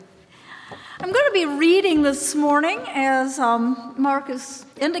I'm going to be reading this morning, as Marcus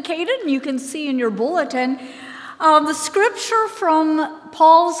indicated, and you can see in your bulletin, the scripture from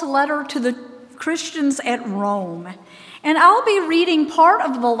Paul's letter to the Christians at Rome. And I'll be reading part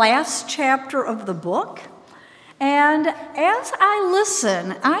of the last chapter of the book. And as I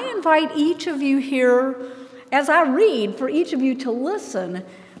listen, I invite each of you here, as I read, for each of you to listen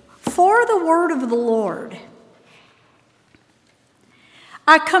for the word of the Lord.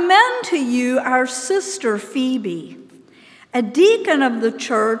 I commend to you our sister Phoebe, a deacon of the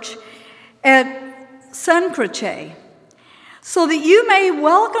church at Cenchreae, so that you may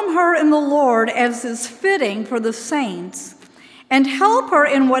welcome her in the Lord as is fitting for the saints, and help her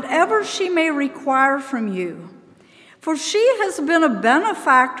in whatever she may require from you. For she has been a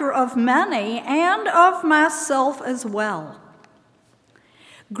benefactor of many and of myself as well.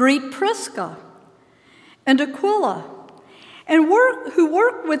 Greet Prisca and Aquila, and who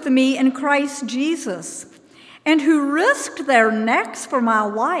work with me in Christ Jesus, and who risked their necks for my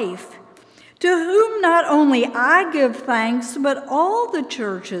life, to whom not only I give thanks, but all the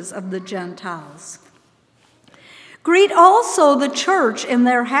churches of the Gentiles. Greet also the church in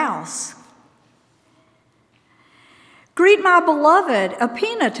their house. Greet my beloved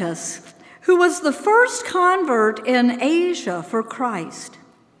Epaenetus, who was the first convert in Asia for Christ.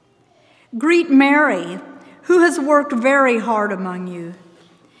 Greet Mary, who has worked very hard among you.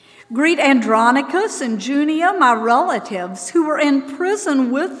 Greet Andronicus and Junia, my relatives, who were in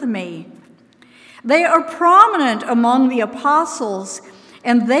prison with me. They are prominent among the apostles,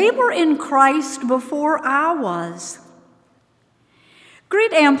 and they were in Christ before I was.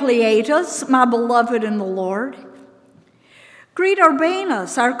 Greet Ampliatus, my beloved in the Lord. Greet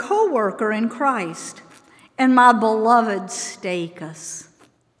Urbanus, our co-worker in Christ, and my beloved Stachys.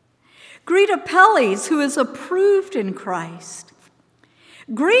 Greet Apelles, who is approved in Christ.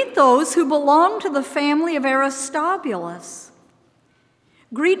 Greet those who belong to the family of Aristobulus.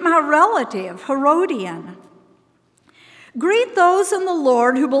 Greet my relative, Herodian. Greet those in the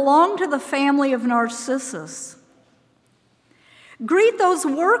Lord who belong to the family of Narcissus. Greet those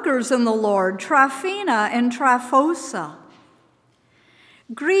workers in the Lord, Tryphena and Tryphosa.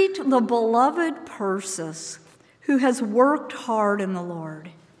 Greet the beloved Persis, who has worked hard in the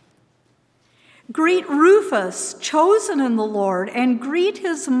Lord. Greet Rufus, chosen in the Lord, and greet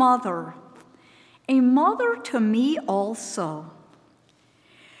his mother, a mother to me also.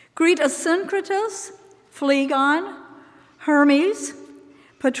 Greet Asyncritus, Phlegon, Hermes,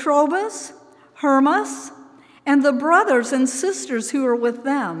 Patrobas, Hermas, and the brothers and sisters who are with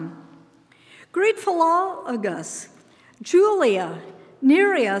them. Greet Philologus, Julia,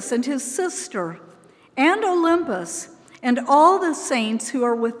 Nereus and his sister, and Olympus, and all the saints who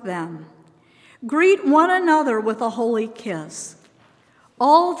are with them. Greet one another with a holy kiss.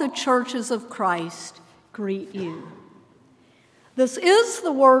 All the churches of Christ greet you. This is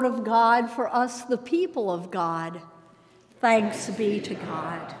the word of God for us, the people of God. Thanks be to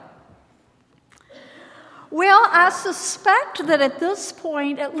God. Well, I suspect that at this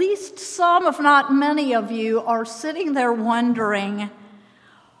point, at least some, if not many of you, are sitting there wondering,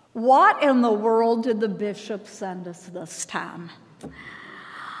 what in the world did the bishop send us this time?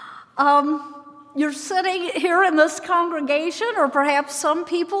 You're sitting here in this congregation, or perhaps some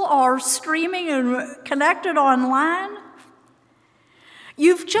people are streaming and connected online.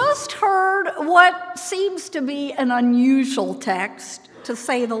 You've just heard what seems to be an unusual text, to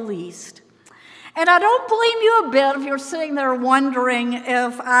say the least. And I don't blame you a bit if you're sitting there wondering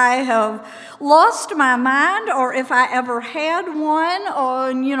if I have lost my mind or if I ever had one,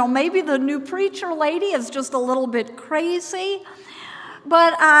 or, maybe the new preacher lady is just a little bit crazy.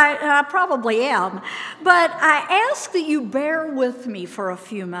 But I probably am. But I ask that you bear with me for a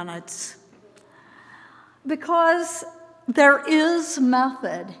few minutes, because there is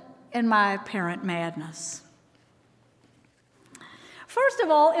method in my apparent madness. First of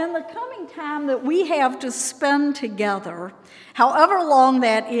all, in the coming time that we have to spend together, however long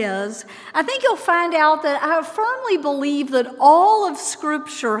that is, I think you'll find out that I firmly believe that all of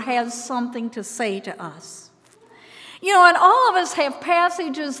Scripture has something to say to us. And all of us have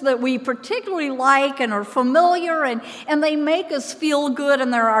passages that we particularly like and are familiar, and they make us feel good,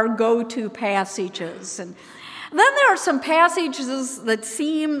 and they're our go-to passages. And then there are some passages that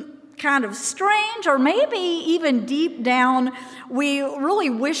seem kind of strange, or maybe even deep down we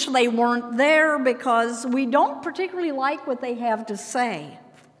really wish they weren't there because we don't particularly like what they have to say.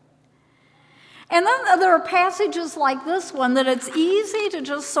 And then there are passages like this one that it's easy to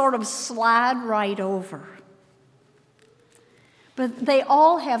just sort of slide right over. But they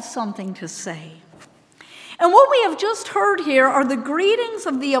all have something to say. And what we have just heard here are the greetings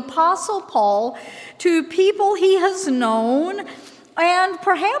of the Apostle Paul to people he has known, and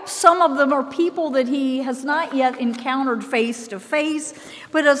perhaps some of them are people that he has not yet encountered face to face,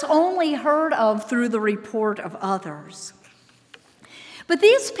 but has only heard of through the report of others. But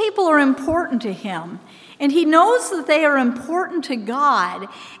these people are important to him, and he knows that they are important to God,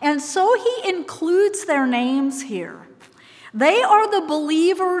 and so he includes their names here. They are the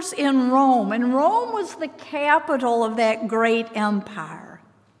believers in Rome, and Rome was the capital of that great empire.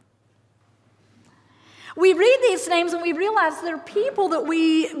 We read these names and we realize they're people that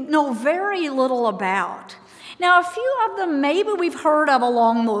we know very little about. Now, a few of them maybe we've heard of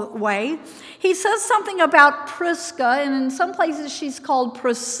along the way. He says something about Prisca, and in some places she's called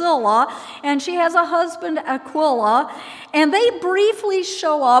Priscilla, and she has a husband, Aquila, and they briefly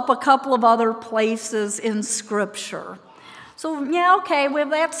show up a couple of other places in Scripture. So, yeah, okay, well,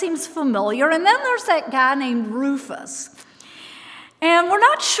 that seems familiar. And then there's that guy named Rufus. And we're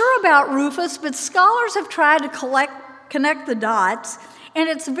not sure about Rufus, but scholars have tried to connect the dots. And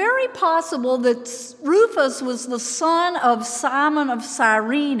it's very possible that Rufus was the son of Simon of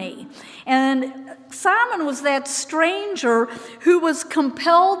Cyrene. And Simon was that stranger who was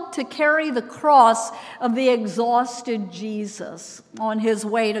compelled to carry the cross of the exhausted Jesus on his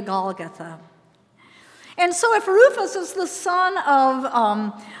way to Golgotha. And so if Rufus is the son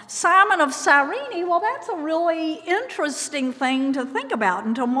of Simon of Cyrene, well, that's a really interesting thing to think about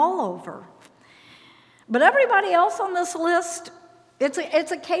and to mull over. But everybody else on this list,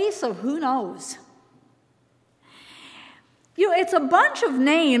 it's a case of who knows. You know, it's a bunch of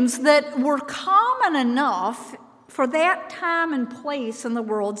names that were common enough for that time and place in the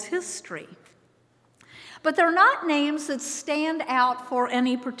world's history. But they're not names that stand out for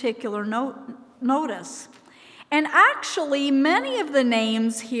any particular notice. And actually, many of the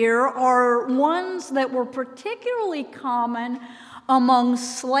names here are ones that were particularly common among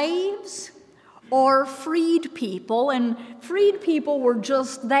slaves or freed people. And freed people were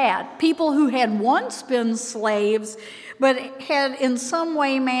just that, people who had once been slaves, but had in some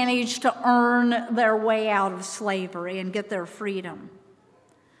way managed to earn their way out of slavery and get their freedom.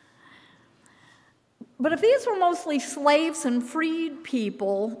 But if these were mostly slaves and freed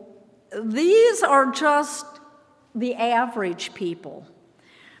people, these are just the average people,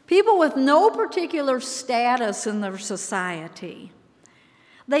 people with no particular status in their society.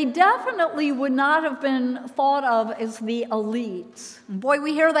 They definitely would not have been thought of as the elites. Boy,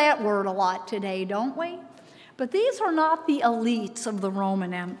 we hear that word a lot today, don't we? But these are not the elites of the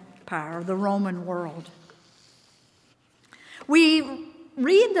Roman Empire, the Roman world. We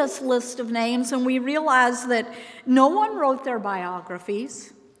read this list of names and we realize that no one wrote their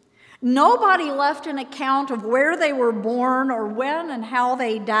biographies. Nobody left an account of where they were born or when and how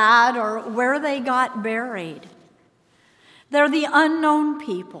they died or where they got buried. They're the unknown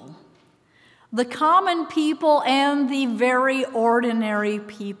people, the common people, and the very ordinary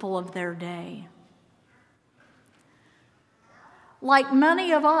people of their day. Like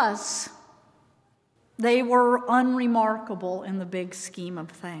many of us, they were unremarkable in the big scheme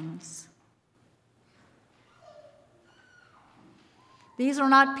of things. These are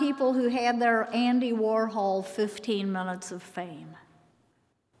not people who had their Andy Warhol 15 minutes of fame.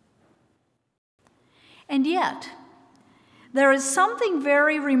 And yet, there is something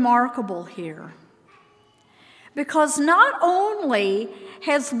very remarkable here. Because not only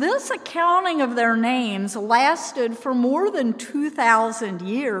has this accounting of their names lasted for more than 2,000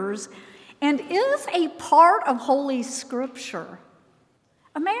 years and is a part of Holy Scripture.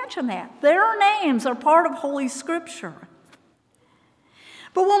 Imagine that. Their names are part of Holy Scripture.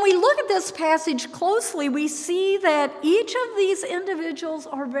 But when we look at this passage closely, we see that each of these individuals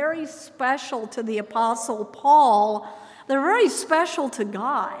are very special to the Apostle Paul. They're very special to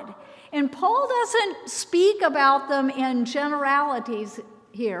God. And Paul doesn't speak about them in generalities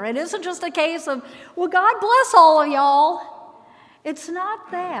here. It isn't just a case of, well, God bless all of y'all. It's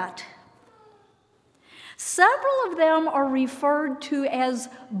not that. Several of them are referred to as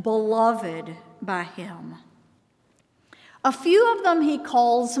beloved by him. A few of them he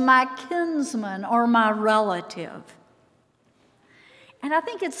calls my kinsman or my relative. And I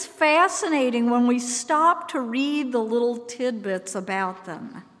think it's fascinating when we stop to read the little tidbits about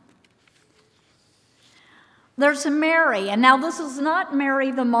them. There's Mary, and now this is not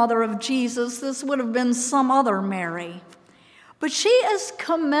Mary, the mother of Jesus. This would have been some other Mary. But she is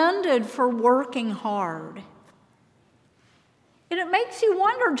commended for working hard. And it makes you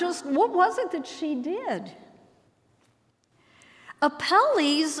wonder just what was it that she did?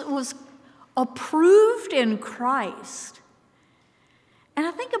 Apelles was approved in Christ. And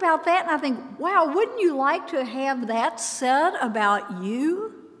I think about that and I think, wow, wouldn't you like to have that said about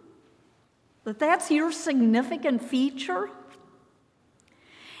you? That that's your significant feature?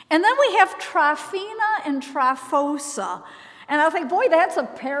 And then we have Tryphena and Tryphosa. And I think, boy, that's a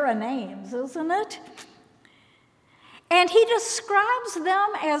pair of names, isn't it? And he describes them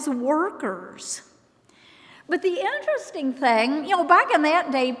as workers. But the interesting thing, back in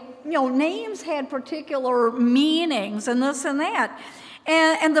that day, names had particular meanings and this and that.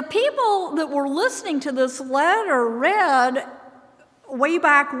 And the people that were listening to this letter read way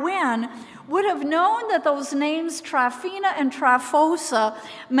back when would have known that those names, Tryphena and Tryphosa,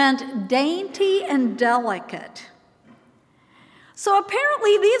 meant dainty and delicate. So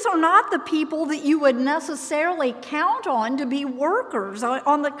apparently these are not the people that you would necessarily count on to be workers.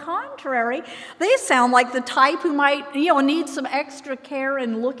 On the contrary, they sound like the type who might, need some extra care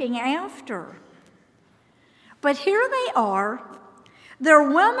and looking after. But here they are. They're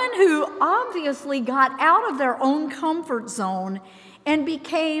women who obviously got out of their own comfort zone and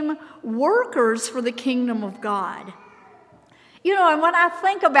became workers for the kingdom of God. And when I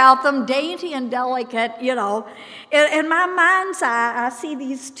think about them, dainty and delicate, in my mind's eye, I see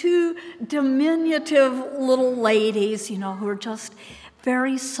these two diminutive little ladies, who are just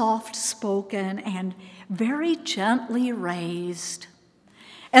very soft-spoken and very gently raised.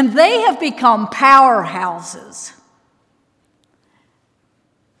 And they have become powerhouses,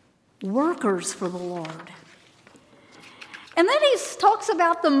 workers for the Lord. And then he talks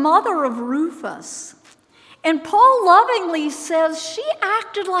about the mother of Rufus. And Paul lovingly says, she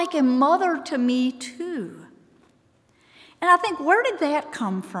acted like a mother to me too. And I think, where did that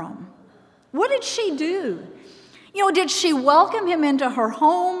come from? What did she do? Did she welcome him into her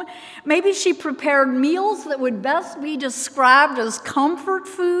home? Maybe she prepared meals that would best be described as comfort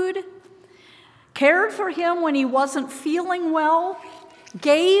food, cared for him when he wasn't feeling well,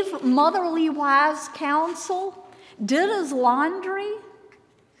 gave motherly wise counsel, did his laundry.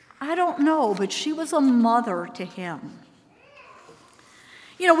 I don't know, but she was a mother to him.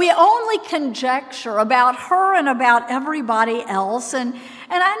 We only conjecture about her and about everybody else, and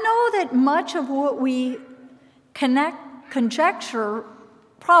I know that much of what we conjecture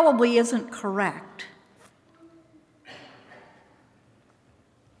probably isn't correct.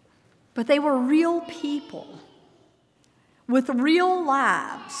 But they were real people with real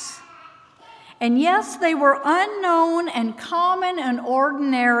lives. And yes, they were unknown and common and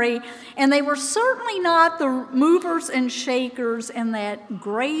ordinary, and they were certainly not the movers and shakers in that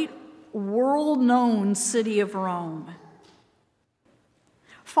great world-known city of Rome.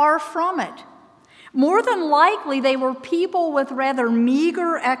 Far from it. More than likely, they were people with rather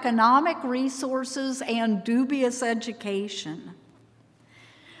meager economic resources and dubious education.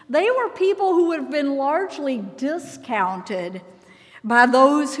 They were people who would have been largely discounted by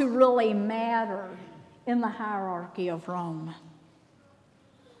those who really mattered in the hierarchy of Rome.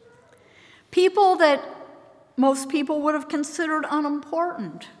 People that most people would have considered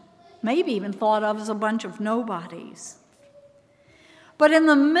unimportant, maybe even thought of as a bunch of nobodies. But in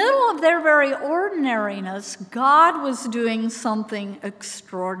the middle of their very ordinariness, God was doing something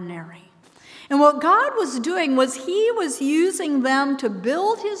extraordinary. And what God was doing was he was using them to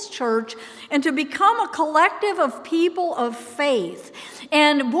build his church and to become a collective of people of faith.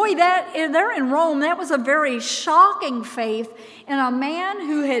 And boy, there in Rome, that was a very shocking faith in a man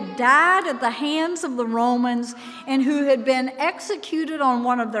who had died at the hands of the Romans and who had been executed on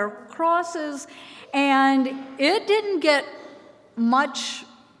one of their crosses. And it didn't get much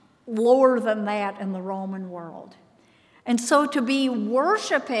lower than that in the Roman world. And so to be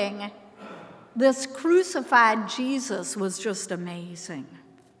worshiping this crucified Jesus was just amazing.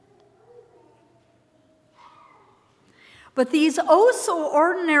 But these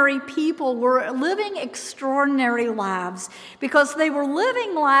oh-so-ordinary people were living extraordinary lives because they were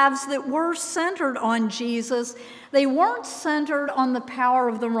living lives that were centered on Jesus. They weren't centered on the power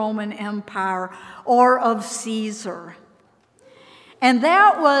of the Roman Empire or of Caesar. And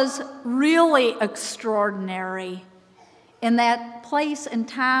that was really extraordinary in that place and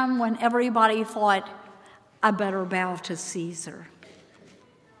time when everybody thought, I better bow to Caesar.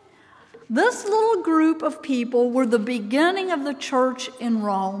 This little group of people were the beginning of the church in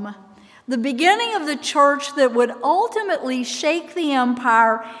Rome, the beginning of the church that would ultimately shake the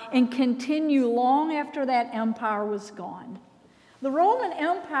empire and continue long after that empire was gone. The Roman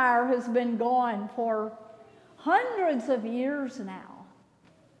Empire has been gone for hundreds of years now.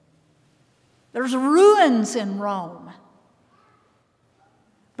 There's ruins in Rome.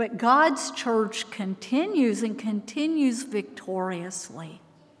 But God's church continues and continues victoriously.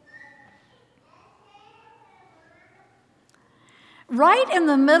 right in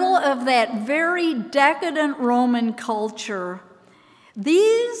the middle of that very decadent Roman culture,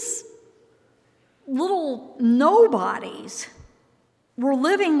 these little nobodies were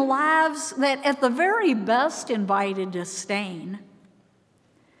living lives that at the very best invited disdain.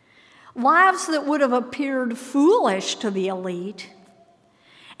 Lives that would have appeared foolish to the elite.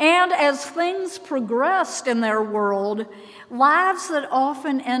 And as things progressed in their world, lives that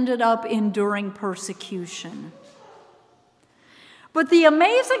often ended up enduring persecution. But the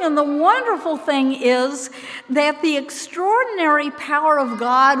amazing and the wonderful thing is that the extraordinary power of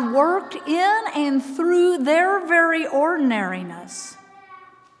God worked in and through their very ordinariness.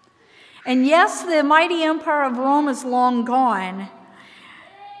 And yes, the mighty empire of Rome is long gone.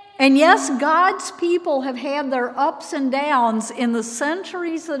 And yes, God's people have had their ups and downs in the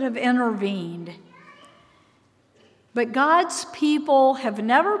centuries that have intervened. But God's people have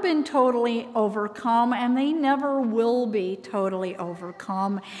never been totally overcome, and they never will be totally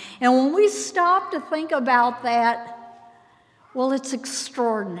overcome. And when we stop to think about that, well, it's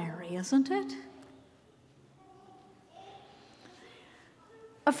extraordinary, isn't it?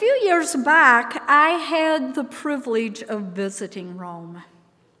 A few years back, I had the privilege of visiting Rome.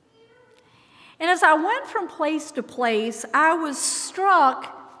 And as I went from place to place, I was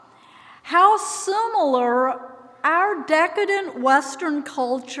struck how similar our decadent Western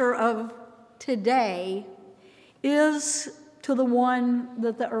culture of today is to the one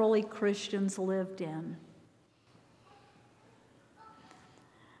that the early Christians lived in.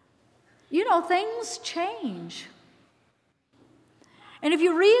 You know, things change. And if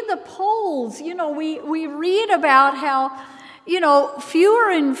you read the polls, you know, we read about how, you know, fewer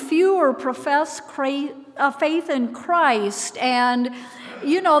and fewer profess faith in Christ, and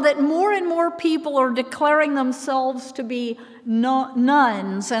you know, that more and more people are declaring themselves to be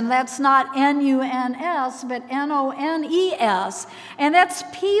nuns, and that's not N-U-N-S, but N-O-N-E-S. And that's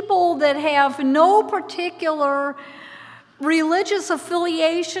people that have no particular religious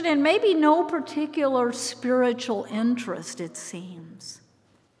affiliation and maybe no particular spiritual interest, it seems.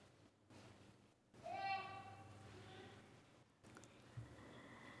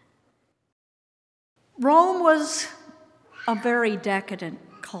 Rome was a very decadent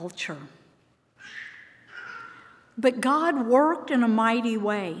culture. But God worked in a mighty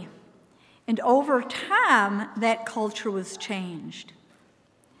way, and over time, that culture was changed.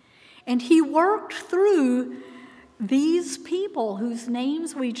 And He worked through these people whose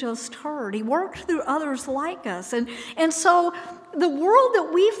names we just heard. He worked through others like us. And so the world that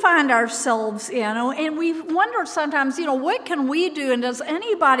we find ourselves in, and we wonder sometimes, you know, what can we do, and does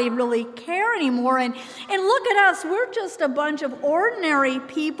anybody really care anymore? And look at us, we're just a bunch of ordinary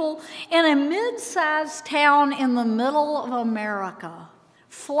people in a mid-sized town in the middle of America,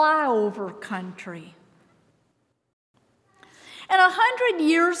 flyover country. And 100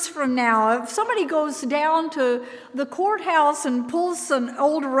 years from now, if somebody goes down to the courthouse and pulls an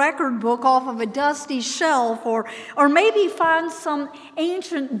old record book off of a dusty shelf, or maybe finds some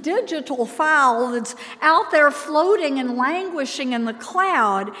ancient digital file that's out there floating and languishing in the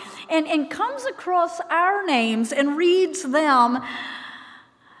cloud, and comes across our names and reads them,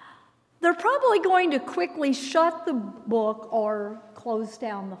 they're probably going to quickly shut the book or close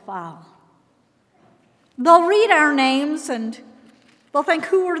down the file. They'll read our names and they'll think,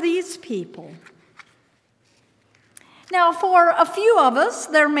 who are these people? Now, for a few of us,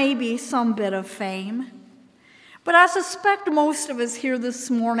 there may be some bit of fame, but I suspect most of us here this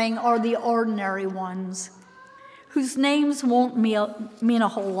morning are the ordinary ones, whose names won't mean a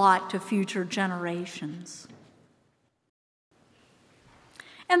whole lot to future generations.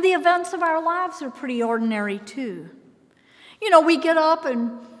 And the events of our lives are pretty ordinary too. You know, we get up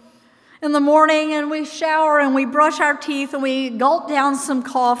in the morning, and we shower, and we brush our teeth, and we gulp down some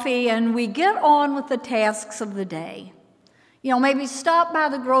coffee, and we get on with the tasks of the day. You know, maybe stop by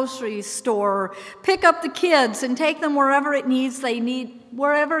the grocery store, pick up the kids, and take them wherever it is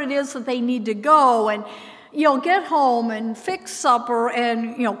that they need to go, and, you know, get home and fix supper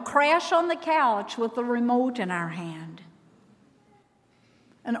and, you know, crash on the couch with the remote in our hand.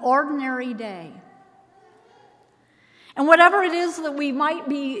 An ordinary day. And whatever it is that we might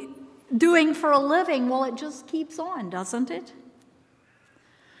be doing for a living, well, it just keeps on, doesn't it?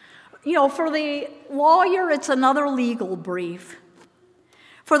 You know, for the lawyer, it's another legal brief.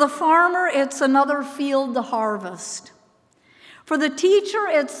 For the farmer, it's another field to harvest. For the teacher,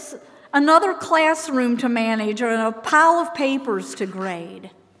 it's another classroom to manage and a pile of papers to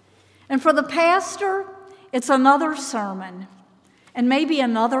grade. And for the pastor, it's another sermon and maybe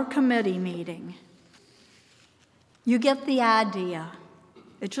another committee meeting. You get the idea.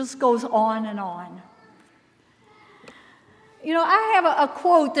 It just goes on and on. You know, I have a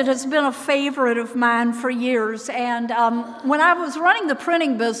quote that has been a favorite of mine for years, and when I was running the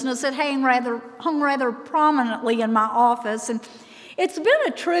printing business, it hung rather prominently in my office, and it's been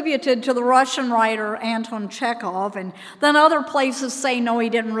attributed to the Russian writer Anton Chekhov, and then other places say, no, he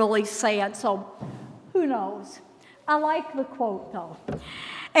didn't really say it, so who knows? I like the quote, though.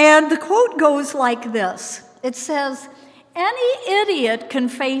 And the quote goes like this. It says, "Any idiot can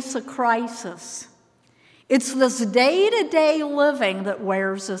face a crisis. It's this day-to-day living that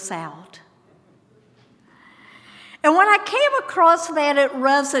wears us out." And when I came across that, it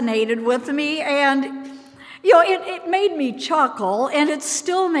resonated with me, and it made me chuckle, and it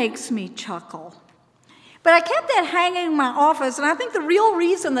still makes me chuckle. But I kept that hanging in my office, and I think the real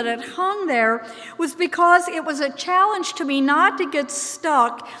reason that it hung there was because it was a challenge to me not to get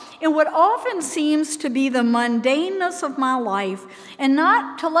stuck in what often seems to be the mundaneness of my life, and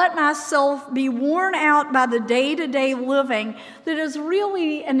not to let myself be worn out by the day-to-day living that is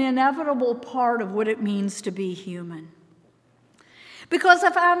really an inevitable part of what it means to be human. Because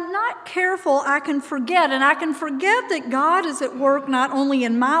if I'm not careful, I can forget, and I can forget that God is at work not only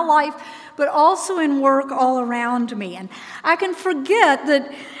in my life, but also in work all around me. And I can forget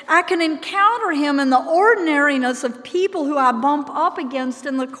that I can encounter Him in the ordinariness of people who I bump up against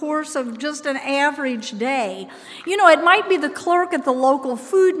in the course of just an average day. It might be the clerk at the local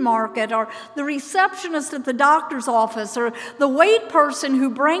food market, or the receptionist at the doctor's office, or the wait person who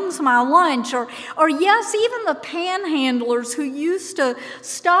brings my lunch, or yes, even the panhandlers who used to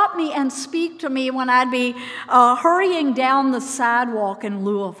stop me and speak to me when I'd be hurrying down the sidewalk in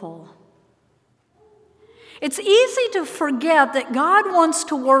Louisville. It's easy to forget that God wants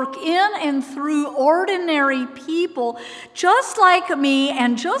to work in and through ordinary people just like me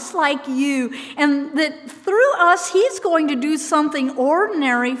and just like you, and that through us He's going to do something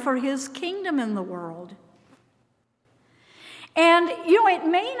ordinary for His kingdom in the world. And, it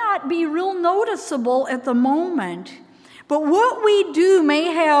may not be real noticeable at the moment, but what we do may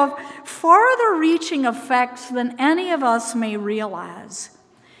have farther reaching effects than any of us may realize.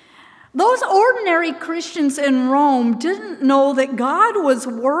 Those ordinary Christians in Rome didn't know that God was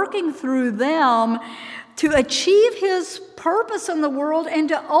working through them to achieve His purpose in the world and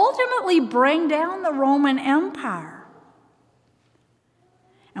to ultimately bring down the Roman Empire.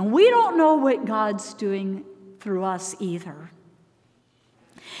 And we don't know what God's doing through us either.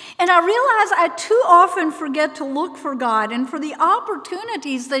 And I realize I too often forget to look for God and for the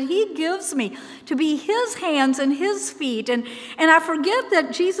opportunities that He gives me to be His hands and His feet. And I forget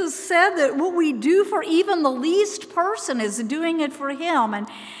that Jesus said that what we do for even the least person is doing it for Him. And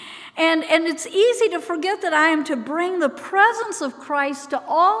it's easy to forget that I am to bring the presence of Christ to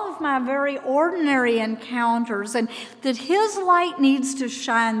all of my very ordinary encounters, and that His light needs to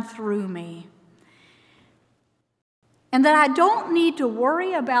shine through me. And that I don't need to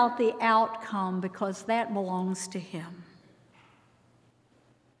worry about the outcome because that belongs to Him.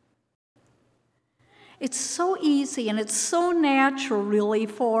 It's so easy and it's so natural, really,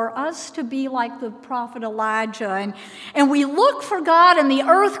 for us to be like the prophet Elijah. And we look for God in the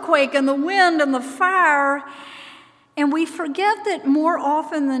earthquake and the wind and the fire, and we forget that more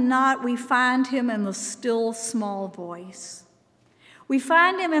often than not, we find Him in the still, small voice. We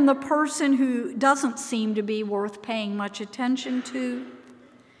find Him in the person who doesn't seem to be worth paying much attention to,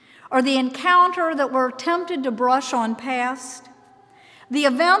 or the encounter that we're tempted to brush on past, the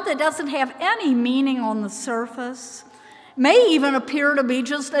event that doesn't have any meaning on the surface, may even appear to be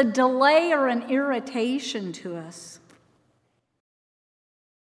just a delay or an irritation to us.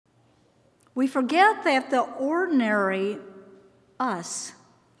 We forget that the ordinary us,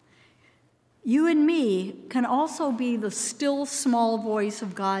 you and me, can also be the still small voice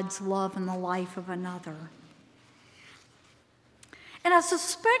of God's love in the life of another. And I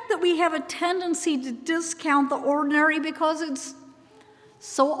suspect that we have a tendency to discount the ordinary because it's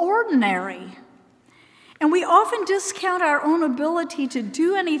so ordinary. And we often discount our own ability to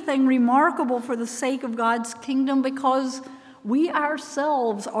do anything remarkable for the sake of God's kingdom because we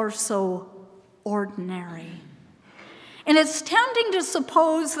ourselves are so ordinary. And it's tempting to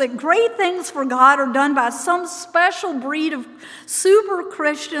suppose that great things for God are done by some special breed of super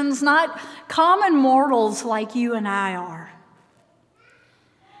Christians, not common mortals like you and I are.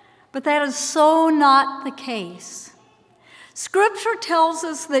 But that is so not the case. Scripture tells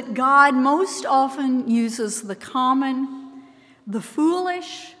us that God most often uses the common, the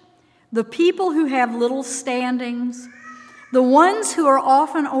foolish, the people who have little standings, the ones who are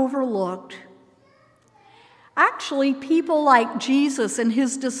often overlooked. Actually, people like Jesus and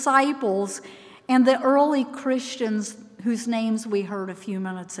His disciples and the early Christians whose names we heard a few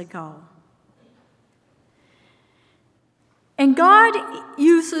minutes ago. And God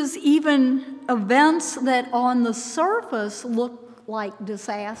uses even events that on the surface look like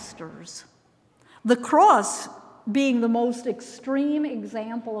disasters. The cross being the most extreme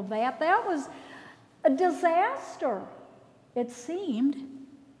example of that. That was a disaster, it seemed.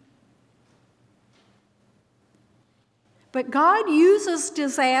 But God uses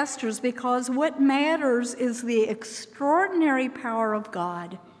disasters because what matters is the extraordinary power of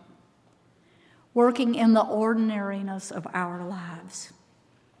God working in the ordinariness of our lives.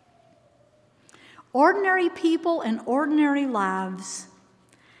 Ordinary people and ordinary lives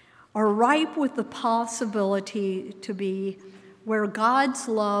are ripe with the possibility to be where God's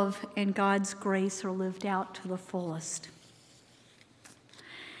love and God's grace are lived out to the fullest.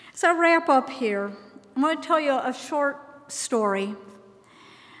 As I wrap up here, I'm going to tell you a short story.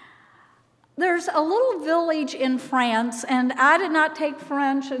 There's a little village in France, and I did not take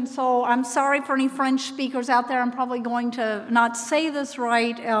French, and so I'm sorry for any French speakers out there. I'm probably going to not say this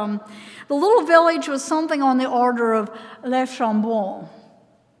right. The little village was something on the order of Les Chambon.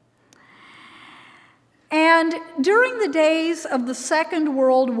 And during the days of the Second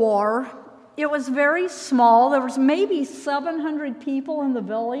World War, it was very small. There was maybe 700 people in the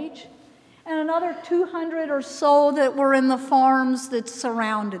village, and another 200 or so that were in the farms that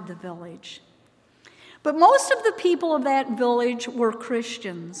surrounded the village. But most of the people of that village were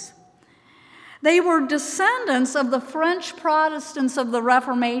Christians. They were descendants of the French Protestants of the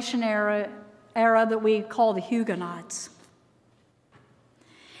Reformation era that we call the Huguenots.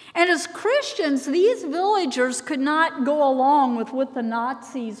 And as Christians, these villagers could not go along with what the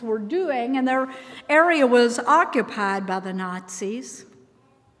Nazis were doing, and their area was occupied by the Nazis.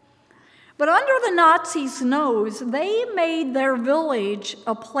 But under the Nazis' nose, they made their village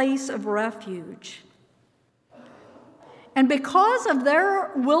a place of refuge. And because of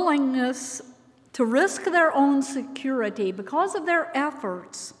their willingness to risk their own security, because of their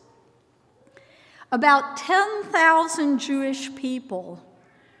efforts, about 10,000 Jewish people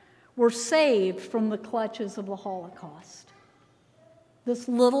were saved from the clutches of the Holocaust. This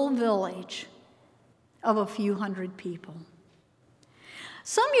little village of a few hundred people.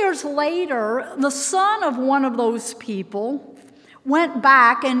 Some years later, the son of one of those people went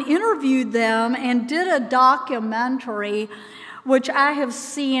back and interviewed them and did a documentary, which I have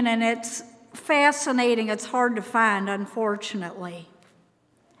seen, and it's fascinating. It's hard to find, unfortunately.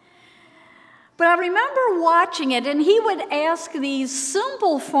 But I remember watching it, and he would ask these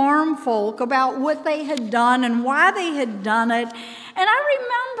simple farm folk about what they had done and why they had done it. And I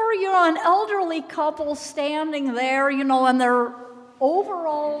remember, an elderly couple standing there, in their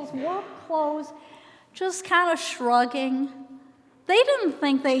overalls, work clothes, just kind of shrugging. They didn't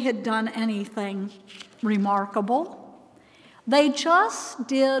think they had done anything remarkable. They just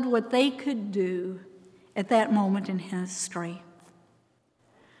did what they could do at that moment in history.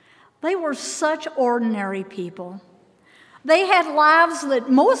 They were such ordinary people. They had lives that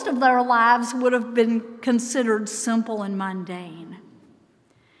most of their lives would have been considered simple and mundane.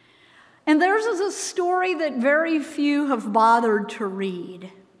 And theirs is a story that very few have bothered to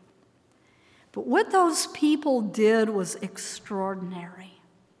read. But what those people did was extraordinary.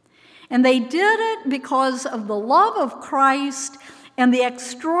 And they did it because of the love of Christ and the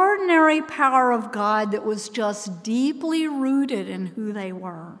extraordinary power of God that was just deeply rooted in who they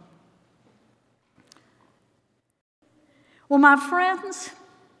were. Well, my friends,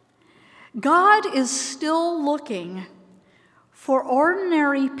 God is still looking for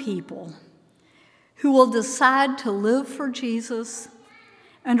ordinary people who will decide to live for Jesus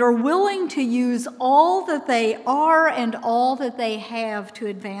and are willing to use all that they are and all that they have to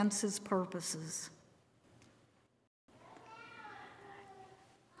advance His purposes.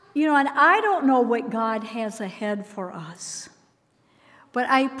 And I don't know what God has ahead for us, but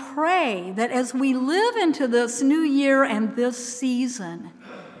I pray that as we live into this new year and this season,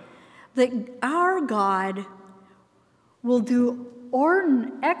 that our God will do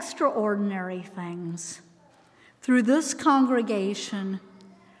extraordinary things through this congregation,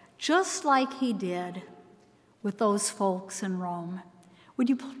 just like He did with those folks in Rome. Would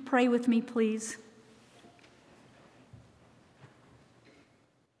you pray with me, please?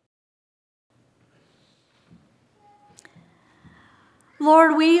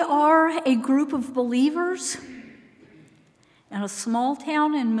 Lord, we are a group of believers in a small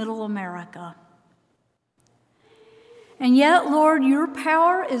town in Middle America. And yet, Lord, your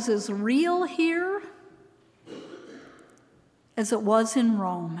power is as real here as it was in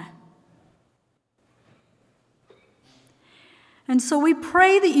Rome. And so we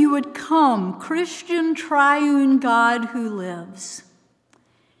pray that you would come, Christian triune God who lives.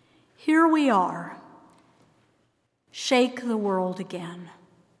 Here we are. shake the world again.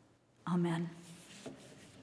 Amen.